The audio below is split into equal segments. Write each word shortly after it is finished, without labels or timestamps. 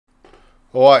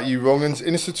Alright, you wrong'uns.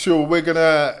 In this tutorial, we're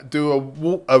gonna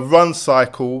do a run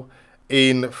cycle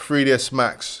in 3ds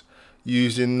Max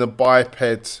using the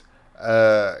biped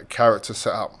character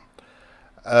setup.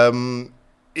 What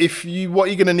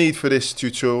you're gonna need for this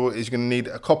tutorial is you're gonna need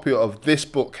a copy of this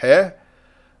book here,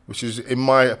 which is, in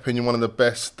my opinion, one of the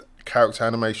best character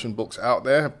animation books out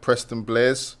there, Preston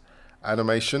Blair's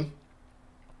animation.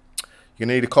 You're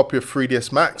gonna need a copy of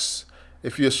 3ds Max.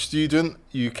 If you're a student,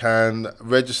 you can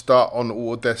register on the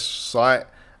Autodesk site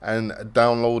and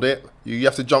download it. You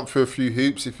have to jump through a few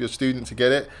hoops if you're a student to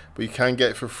get it, but you can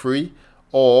get it for free.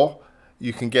 Or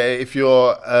you can get it if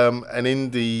you're an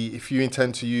indie, if you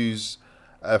intend to use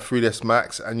 3ds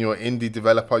Max and you're an indie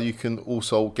developer, you can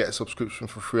also get a subscription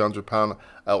for £300,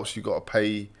 else you got to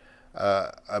pay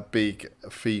a big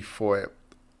fee for it.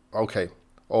 Okay,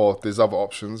 or there's other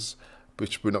options,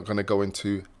 which we're not going to go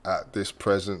into at this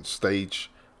present stage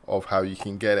of how you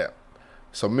can get it.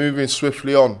 So moving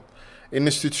swiftly on, in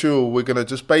this tutorial we're going to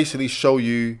just basically show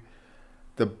you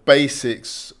the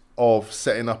basics of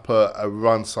setting up a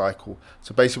run cycle.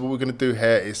 So basically what we're going to do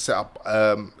here is set up,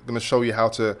 I'm going to show you how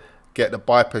to get the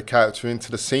biped character into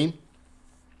the scene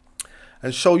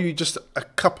and show you just a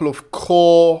couple of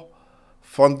core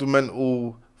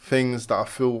fundamental things that I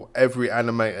feel every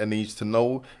animator needs to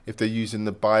know if they're using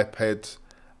the biped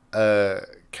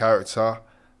character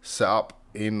setup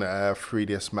in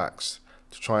 3ds Max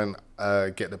to try and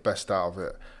get the best out of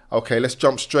it. Okay, let's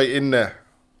jump straight in there.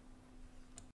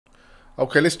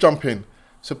 Okay, let's jump in.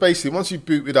 So basically, once you've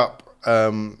booted up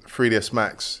 3ds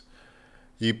Max,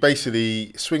 you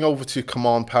basically swing over to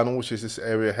command panel, which is this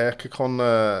area here. Click on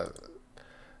the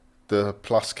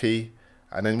plus key,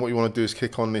 and then what you want to do is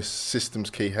click on this systems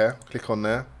key here. Click on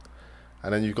there,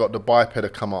 and then you've got the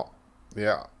biped come up.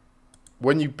 Yeah.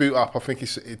 When you boot up, I think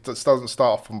it doesn't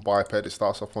start off on biped, it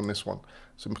starts off on this one.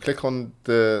 So click on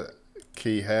the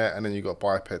key here, and then you've got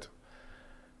biped.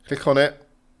 Click on it,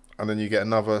 and then you get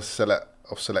another select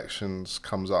of selections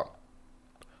comes up.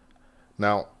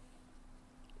 Now,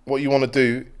 what you want to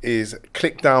do is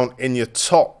click down in your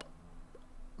top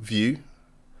view,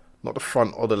 not the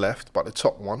front or the left, but the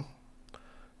top one.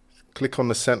 Click on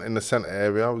the center, in the center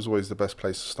area is always the best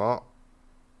place to start.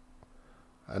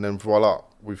 And then voila,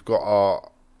 we've got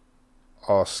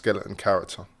our skeleton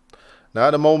character. Now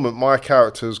at the moment, my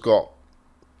character's got,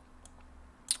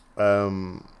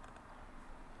 let's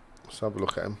have a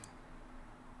look at him.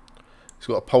 He's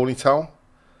got a ponytail,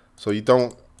 so you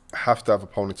don't have to have a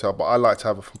ponytail, but I like to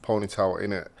have a ponytail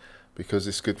in it because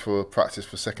it's good for practice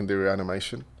for secondary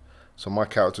animation. So my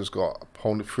character's got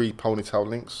three ponytail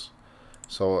links.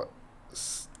 So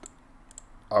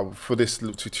for this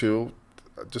little tutorial,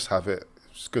 just have it.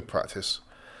 It's good practice.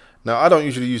 Now I don't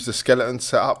usually use the skeleton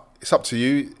setup. It's up to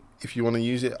you if you want to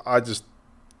use it. I just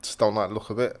don't like the look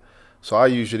of it. So I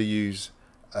usually use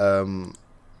the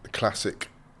classic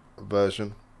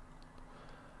version.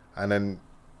 And then,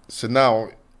 so now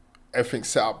everything's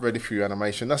set up ready for your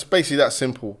animation. That's basically that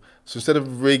simple. So instead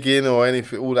of rigging or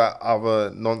anything, all that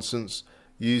other nonsense,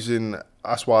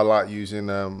 that's why I like using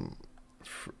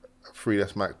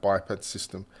 3ds Max biped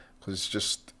system, because it's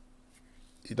just,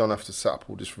 you don't have to set up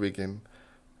all this rigging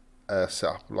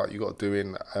setup like you got to do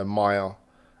in Maya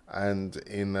and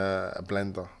in a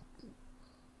Blender.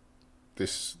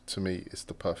 This to me is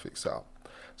the perfect setup.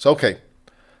 So okay,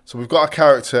 so we've got a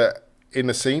character in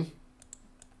the scene,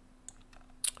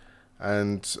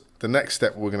 and the next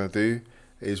step we're going to do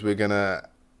is we're going to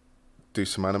do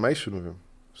some animation with him.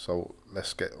 So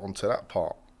let's get onto that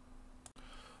part.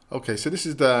 Okay, so this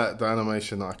is the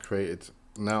animation that I created.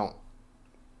 Now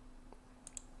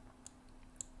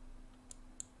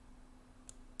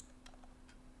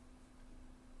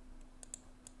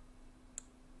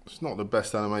it's not the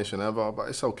best animation ever, but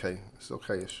it's okay. It's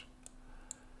okay-ish.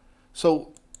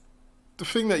 So the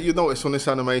thing that you notice on this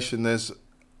animation, there's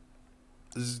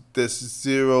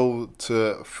 0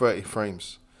 to 30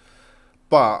 frames,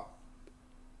 but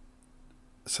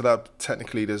so that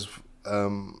technically there's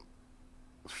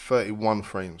 31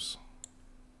 frames.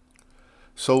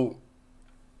 So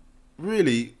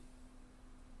really,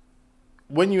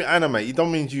 when you animate, you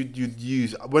don't mean you'd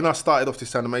use, when I started off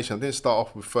this animation, I didn't start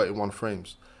off with 31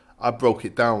 frames. I broke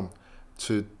it down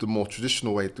to the more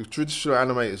traditional way. The traditional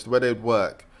animators, the way they'd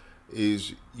work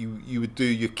is you would do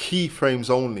your keyframes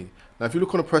only. Now if you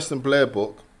look on a Preston Blair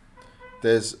book,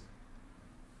 there's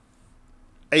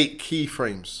 8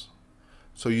 keyframes.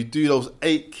 So you do those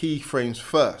 8 keyframes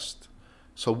first.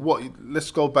 So let's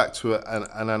go back to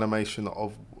an animation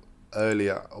of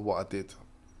earlier of what I did.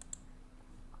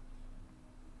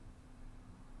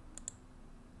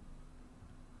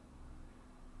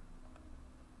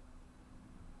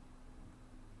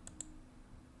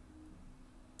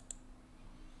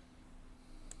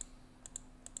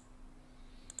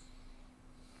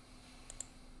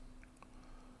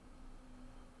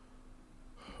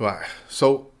 Right,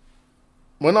 so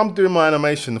when I'm doing my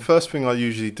animation, the first thing I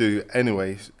usually do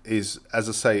anyways is, as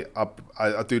I say,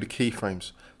 I do the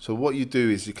keyframes. So what you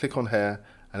do is you click on here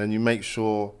and then you make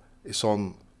sure it's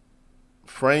on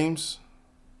frames,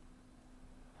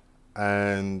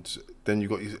 and then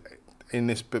you've got, in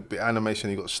this bit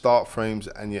animation, you've got start frames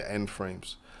and your end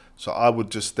frames. So I would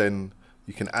just then,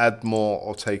 you can add more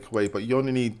or take away, but you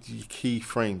only need your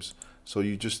keyframes. So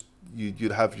you'd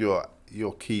have your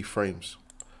keyframes,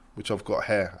 which I've got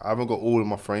here. I haven't got all of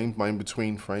my frames, my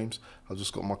in-between frames. I've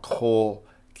just got my core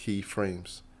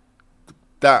keyframes.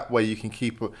 That way you can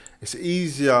keep it. It's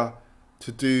easier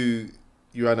to do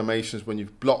your animations when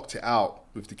you've blocked it out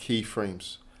with the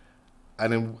keyframes.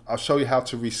 And then I'll show you how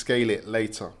to rescale it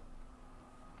later.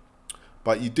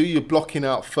 But you do your blocking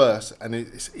out first, and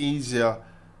it's easier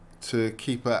to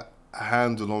keep a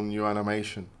handle on your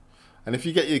animation. And if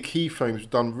you get your keyframes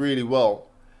done really well,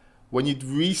 when you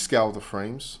rescale the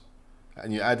frames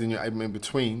and you add in your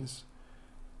in-betweens,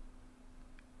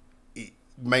 it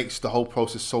makes the whole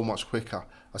process so much quicker.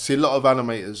 I see a lot of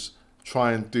animators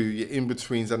try and do your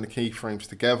in-betweens and the keyframes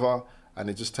together, and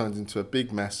it just turns into a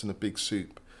big mess and a big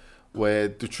soup. Where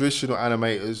the traditional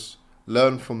animators,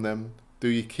 learn from them, do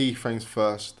your keyframes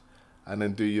first, and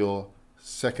then do your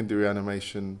secondary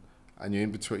animation and your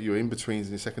in-betweens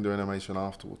and your secondary animation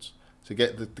afterwards. To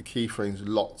get the keyframes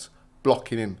locked,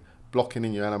 blocking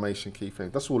in your animation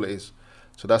keyframe. That's all it is.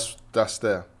 So that's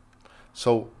there.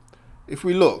 So if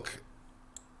we look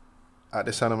at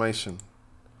this animation,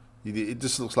 it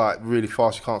just looks like really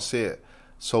fast, you can't see it.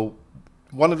 So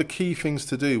one of the key things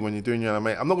to do when you're doing your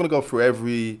animation, I'm not going to go through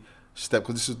every step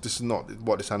because this is not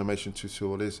what this animation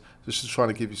tutorial is. This is trying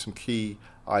to give you some key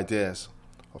ideas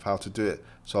of how to do it.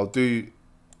 So I'll do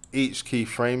each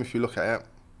keyframe. If you look at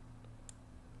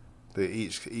it,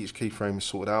 each keyframe is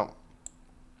sorted out.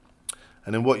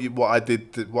 And then what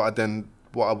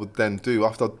I would then do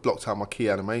after I've blocked out my key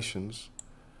animations,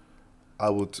 I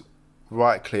would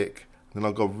right click, then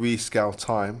I'll go rescale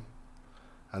time,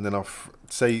 and then I'll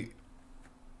say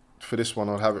for this one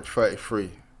I'll have it 33,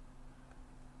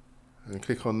 and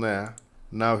click on there.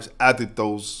 Now it's added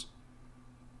those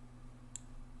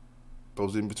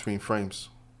in between frames.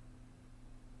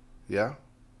 Yeah.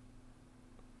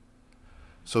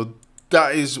 So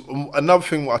that is another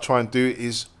thing. What I try and do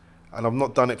is, and I've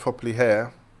not done it properly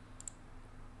here,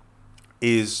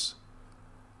 is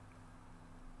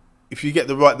if you get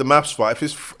the maths right,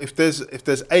 if there's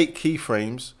 8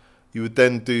 keyframes, you would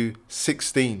then do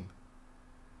 16.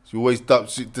 So you always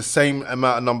the same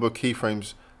amount of number of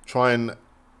keyframes. Try and, I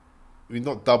mean,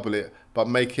 not double it, but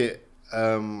make it.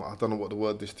 I don't know what the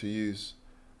word is to use.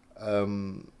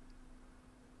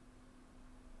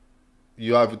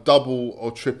 You either double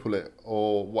or triple it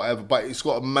or whatever, but it's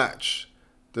got to match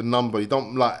the number.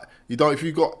 If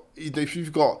you've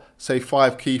got say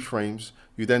 5 keyframes,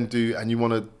 you then do, and you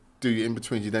want to do your in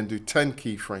betweens, you then do 10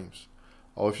 keyframes.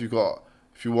 Or if it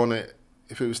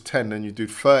was 10, then you do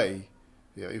 30.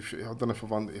 Yeah, I don't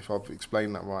know if I've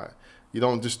explained that right. You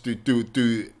don't just do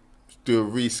a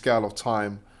rescale of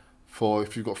time for,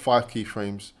 if you've got 5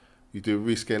 keyframes, you do a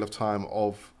rescale of time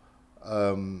of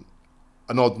an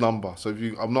odd number. So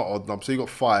I'm not odd number. So you got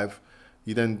 5.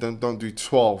 You then don't do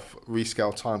 12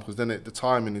 rescale time, because then the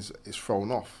timing is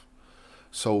thrown off.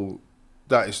 So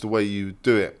that is the way you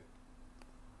do it.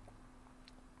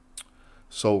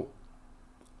 So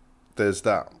there's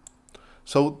that.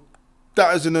 So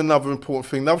that is another important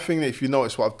thing. Another thing that, if you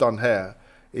notice what I've done here,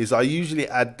 is I usually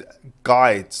add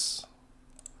guides.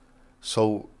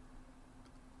 So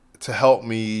to help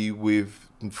me with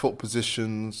foot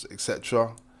positions,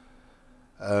 etc.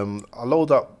 I'll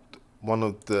load up one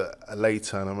of the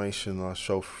later animation. I'll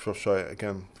show it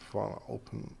again before I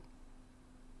open.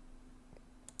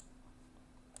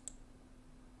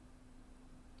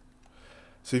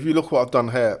 So if you look what I've done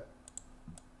here,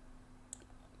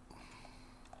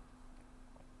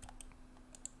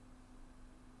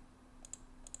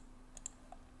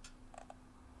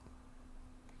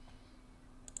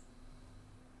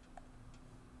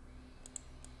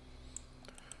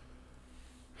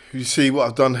 you see what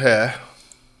I've done here.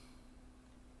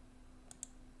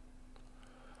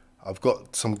 I've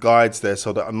got some guides there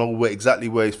so that I know exactly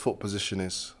where his foot position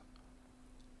is.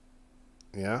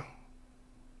 Yeah.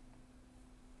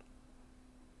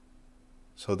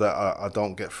 So that I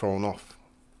don't get thrown off.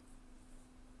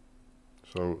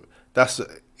 So that's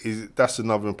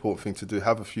another important thing to do.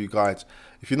 Have a few guides.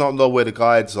 If you don't know where the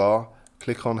guides are,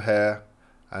 click on here,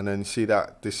 and then you see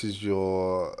that this is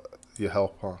your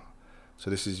helper. So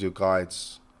this is your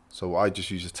guides. So I just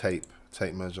use a tape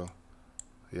measure,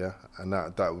 yeah, and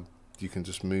that you can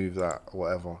just move that or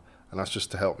whatever, and that's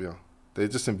just to help you. They're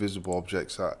just invisible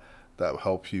objects that will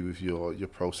help you with your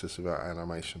process of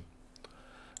animation.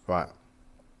 Right.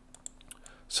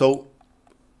 So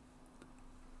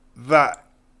that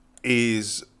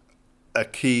is a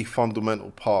key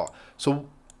fundamental part. So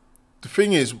the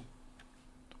thing is,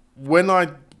 when I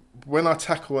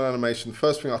tackle an animation, the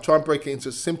first thing I try and break it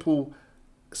into simple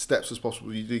steps as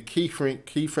possible. You do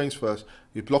keyframes first.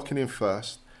 You're blocking in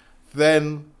first.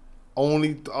 Then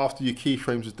only after your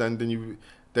keyframes is done,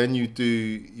 then you do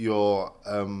your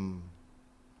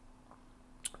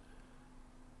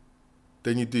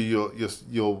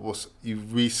you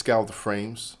rescale the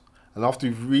frames. And after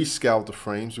you've rescaled the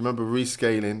frames, remember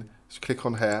rescaling, just click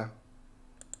on hair,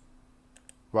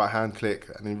 right hand click,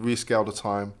 and then rescale the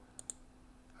time,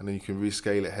 and then you can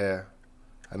rescale it here,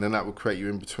 and then that will create your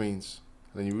in-betweens.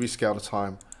 And then you rescale the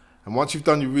time, and once you've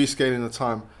done your rescaling the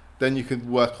time, then you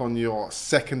can work on your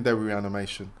secondary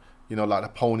animation, you know, like the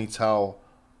ponytail,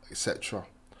 etc.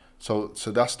 So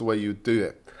that's the way you do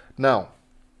it. Now,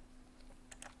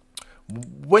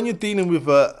 when you're dealing with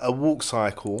a walk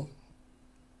cycle,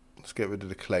 let's get rid of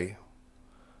the clay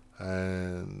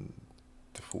and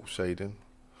default shading.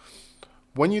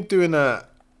 When you're doing an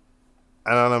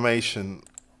animation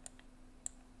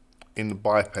in the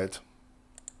biped,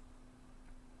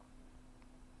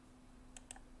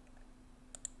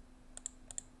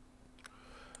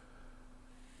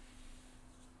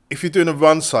 if you're doing a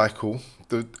run cycle,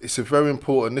 it's a very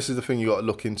important, this is the thing you got to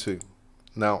look into.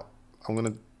 Now, I'm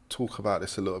going to talk about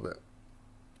this a little bit.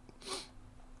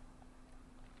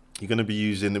 You're going to be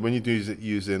using, when you do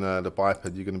using the biped,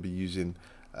 you're going to be using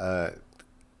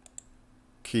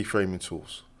keyframing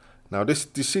tools. Now, do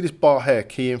you see this bar here,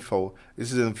 key info?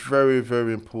 This is a very,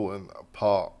 very important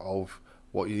part of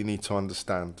what you need to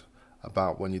understand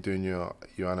about when you're doing your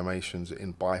animations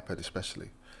in biped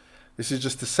especially. This is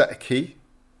just to set a key.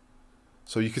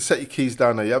 So you can set your keys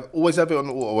down there. You always have it on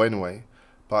auto anyway,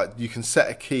 but you can set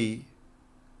a key.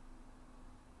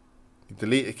 You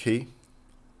delete a key.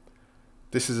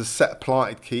 This is a set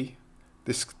planted key.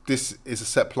 This is a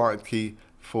set planted key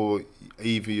for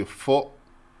either your foot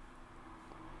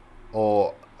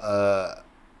or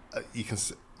you can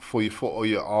for your foot or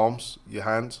your arms, your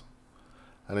hands,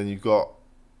 and then you've got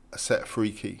a set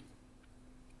free key.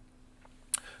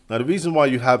 Now the reason why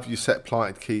you have your set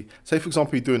planted key, say for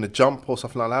example you're doing a jump or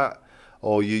something like that,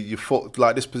 or your foot,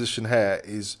 like this position here,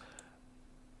 is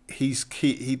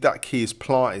that key is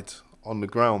planted on the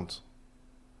ground.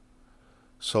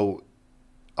 So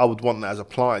I would want that as a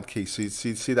planted key. So you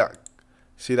see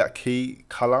that key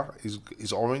color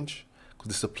is orange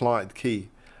because it's a planted key,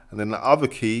 and then the other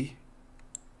key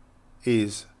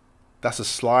that's a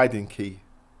sliding key,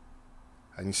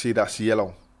 and you see that's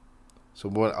yellow. So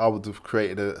I would have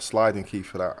created a sliding key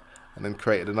for that, and then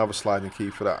created another sliding key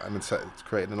for that, and then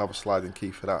created another sliding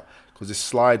key for that, because it's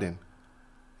sliding.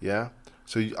 Yeah.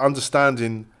 So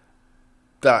understanding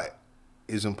that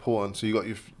is important. So you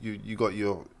got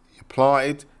your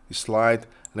planted, your slide,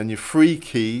 and then your free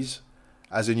keys,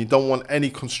 as in you don't want any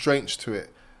constraints to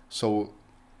it. So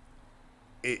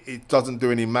it doesn't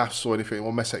do any maths or anything. It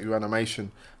will mess up your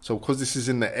animation. So because this is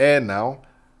in the air now,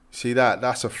 see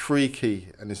that's a free key,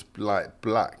 and it's like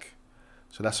black.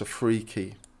 So that's a free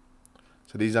key.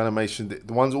 So these animations,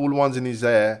 all the ones in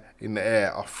the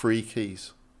air are free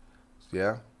keys.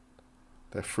 Yeah,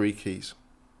 they're free keys.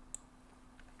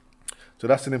 So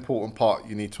that's an important part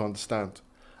you need to understand.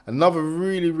 Another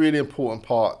really, really important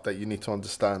part that you need to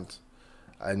understand,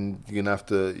 and you're gonna have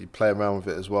to play around with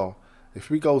it as well. If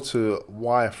we go to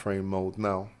wireframe mode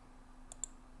now,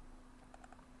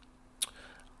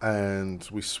 and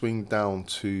we swing down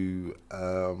to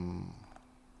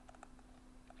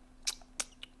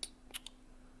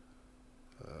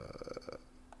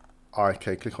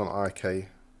IK, click on IK,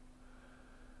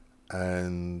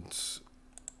 and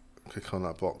click on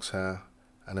that box here,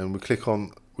 and then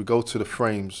we go to the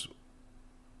frames.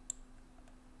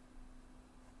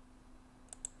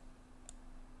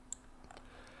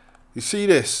 You see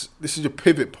this is your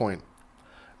pivot point.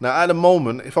 Now at the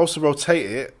moment, if I was to rotate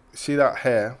it, see that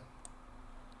here,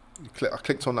 I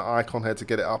clicked on the icon here to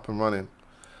get it up and running,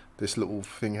 this little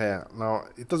thing here. Now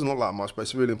it doesn't look like much, but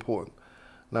it's really important.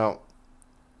 Now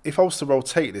if I was to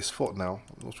rotate this foot now,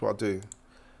 that's what I do.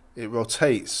 It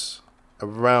rotates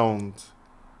around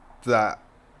that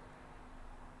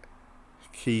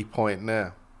key point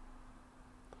there.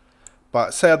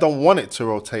 But say I don't want it to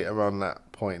rotate around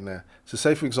that point there. So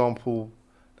say for example,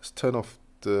 let's turn off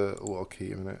the auto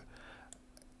key a minute.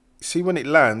 See when it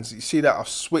lands, you see that I've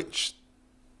switched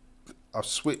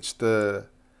the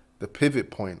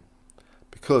pivot point,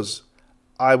 because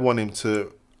I want him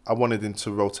to I wanted him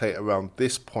to rotate around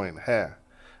this point here.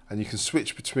 And you can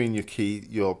switch between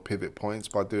your pivot points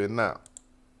by doing that.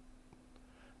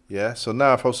 Yeah, so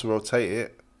now if I was to rotate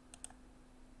it,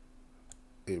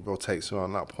 it rotates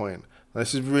around that point. Now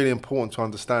this is really important to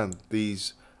understanding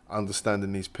these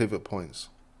pivot points.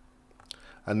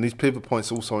 And these pivot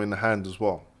points are also in the hand as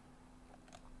well.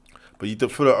 But you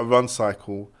for a run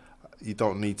cycle, you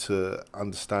don't need to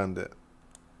understand it.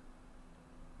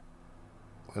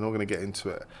 We're not going to get into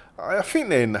it. I think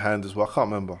they're in the hand as well. I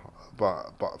can't remember.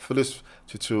 But for this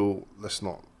tutorial, let's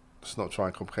not try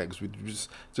and complicate, because we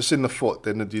just in the foot.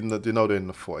 Then you know they're in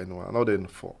the foot anyway. I know they're in the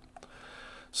foot.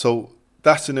 So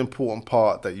that's an important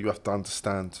part that you have to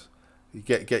understand. You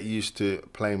get used to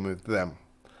playing with them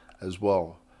as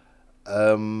well.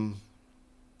 I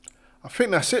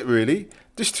think that's it really.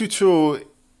 This tutorial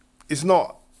is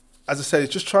not, as I said,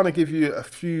 it's just trying to give you a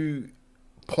few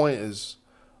pointers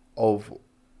of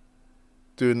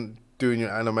doing your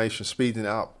animation, speeding it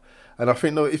up. And I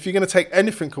think, no, if you're going to take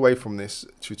anything away from this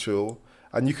tutorial,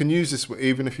 and you can use this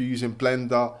even if you're using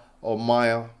Blender or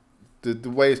Maya, the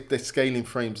way they're scaling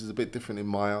frames is a bit different in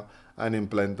Maya and in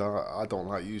Blender. I don't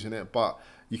like using it, but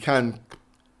you can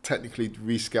technically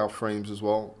rescale frames as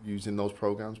well using those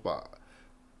programs, but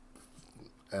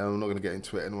I'm not going to get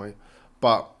into it anyway.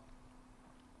 But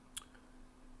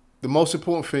the most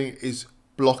important thing is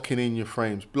blocking in your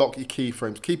frames. Block your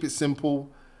keyframes. Keep it simple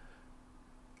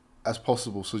as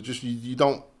possible. So just you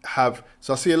don't have.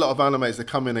 So I see a lot of animators, they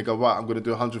come in and go, right, I'm going to do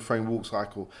a 100 frame walk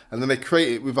cycle, and then they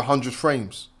create it with 100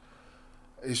 frames.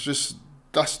 It's just,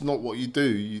 that's not what you do.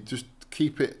 You just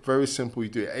keep it very simple. You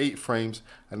do it 8 frames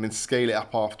and then scale it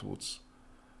up afterwards.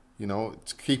 You know,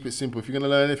 to keep it simple. If you're going to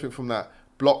learn anything from that,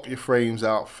 block your frames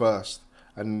out first,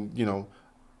 and you know,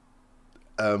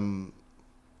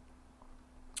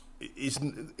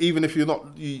 even if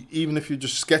you're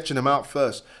just sketching them out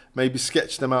first, maybe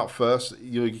sketch them out first,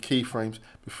 your keyframes,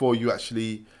 before you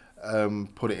actually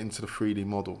put it into the 3D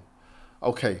model.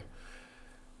 Okay,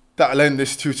 that'll end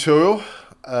this tutorial.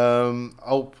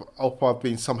 Hope I've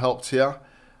been some help here.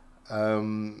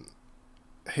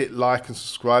 Hit like and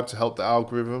subscribe to help the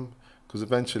algorithm, because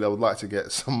eventually I would like to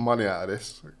get some money out of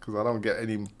this, because I don't get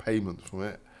any payment from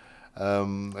it.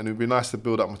 And it would be nice to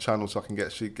build up my channel so I can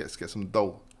get some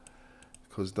dough,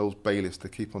 because those bailiffs, they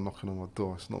keep on knocking on my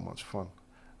door. It's not much fun.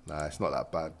 Nah, it's not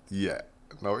that bad yet.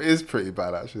 No, it is pretty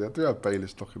bad actually. I do have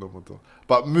bailiffs knocking on my door,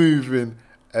 but moving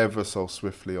ever so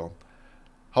swiftly on.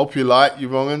 Hope you like, you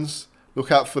wrong-uns. Look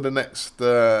out for the next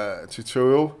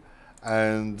tutorial,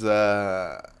 and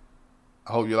I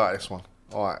hope you like this one.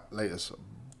 All right, laters.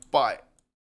 Bye.